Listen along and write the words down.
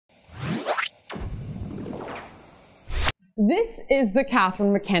This is the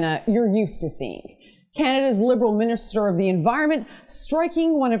Catherine McKenna you're used to seeing. Canada's Liberal Minister of the Environment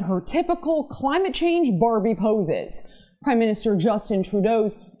striking one of her typical climate change Barbie poses. Prime Minister Justin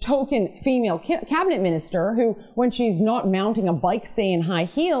Trudeau's token female cabinet minister, who, when she's not mounting a bike, say in high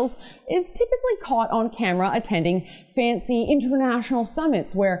heels, is typically caught on camera attending fancy international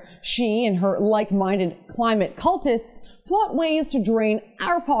summits where she and her like-minded climate cultists plot ways to drain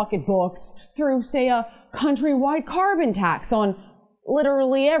our pocketbooks through, say, a countrywide carbon tax on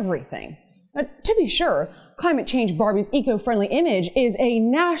literally everything. To be sure, climate change Barbie's eco-friendly image is a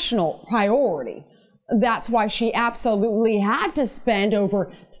national priority. That's why she absolutely had to spend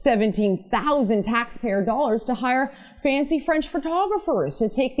over 17,000 taxpayer dollars to hire fancy French photographers to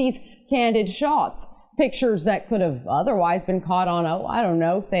take these candid shots. Pictures that could have otherwise been caught on, I don't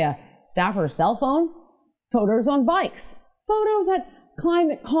know, say a staffer's cell phone. Photos on bikes. Photos at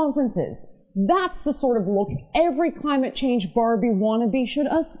climate conferences. That's the sort of look every climate change Barbie wannabe should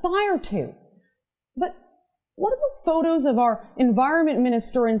aspire to. But what about photos of our environment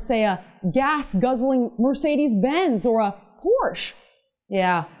minister in, say, a gas-guzzling Mercedes-Benz or a Porsche?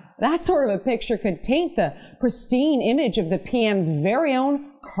 Yeah, that sort of a picture could taint the pristine image of the PM's very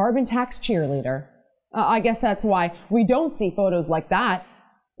own carbon tax cheerleader. I guess that's why we don't see photos like that,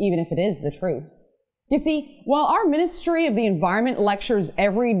 even if it is the truth. You see, while our Ministry of the Environment lectures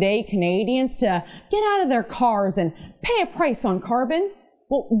everyday Canadians to get out of their cars and pay a price on carbon,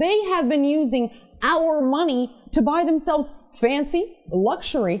 well, they have been using our money to buy themselves fancy,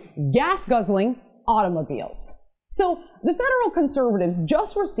 luxury, gas-guzzling automobiles. So the federal Conservatives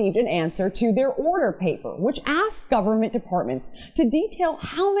just received an answer to their order paper, which asked government departments to detail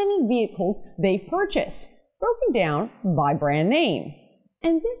how many vehicles they've purchased, broken down by brand name.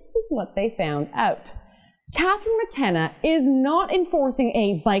 And this is what they found out. Catherine McKenna is not enforcing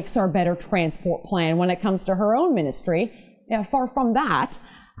a bikes are better transport plan when it comes to her own ministry. Far from that.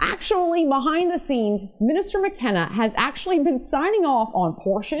 Actually, behind the scenes, Minister McKenna has actually been signing off on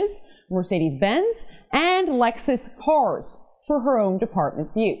Porsches, Mercedes-Benz, and Lexus cars for her own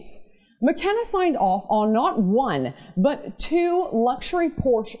department's use. McKenna signed off on not one, but 2 luxury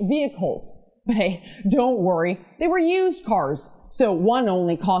Porsche vehicles. But hey, don't worry, they were used cars, so one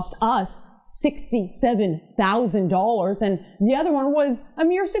only cost us $67,000 and the other one was a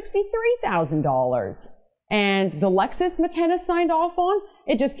mere $63,000. And the Lexus McKenna signed off on,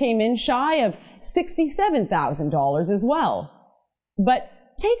 it just came in shy of $67,000 as well. But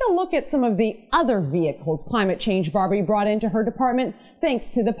take a look at some of the other vehicles climate change Barbie brought into her department thanks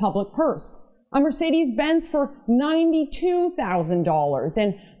to the public purse. A Mercedes-Benz for $92,000.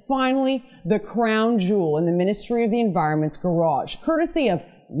 And finally, the crown jewel in the Ministry of the Environment's garage, courtesy of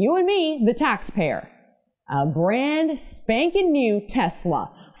you and me, the taxpayer. A brand spanking new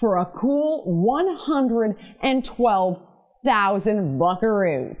Tesla for a cool 112,000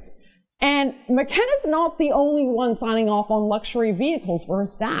 buckaroos. And McKenna's not the only one signing off on luxury vehicles for her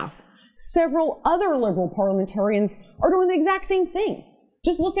staff. Several other Liberal parliamentarians are doing the exact same thing.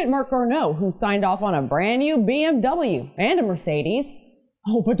 Just look at Mark Garneau, who signed off on a brand new BMW and a Mercedes.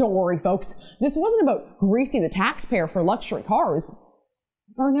 Oh, but don't worry, folks. This wasn't about greasing the taxpayer for luxury cars.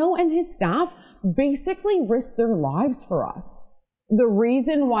 Garneau and his staff basically risked their lives for us. The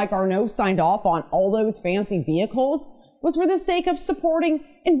reason why Garneau signed off on all those fancy vehicles was for the sake of supporting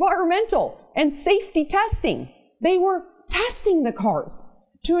environmental and safety testing. They were testing the cars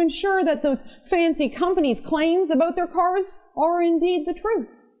to ensure that those fancy companies' claims about their cars are indeed the truth.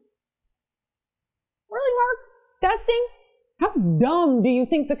 Really, Mark? Testing? How dumb do you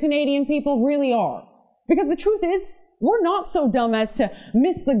think the Canadian people really are? Because the truth is, we're not so dumb as to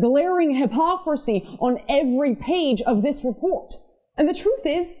miss the glaring hypocrisy on every page of this report. And the truth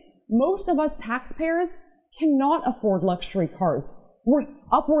is, most of us taxpayers cannot afford luxury cars worth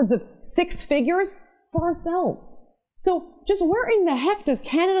upwards of 6 figures for ourselves. So just where in the heck does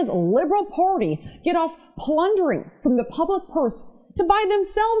Canada's Liberal Party get off plundering from the public purse to buy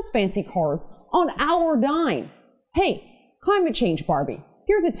themselves fancy cars on our dime? Hey, climate change Barbie,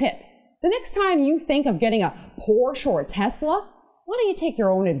 here's a tip. The next time you think of getting a Porsche or a Tesla, why don't you take your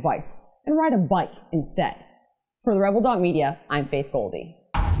own advice and ride a bike instead? For the Rebel.media, I'm Faith Goldie.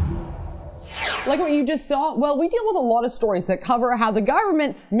 Like what you just saw? Well, we deal with a lot of stories that cover how the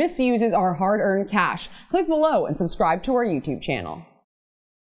government misuses our hard-earned cash. Click below and subscribe to our YouTube channel.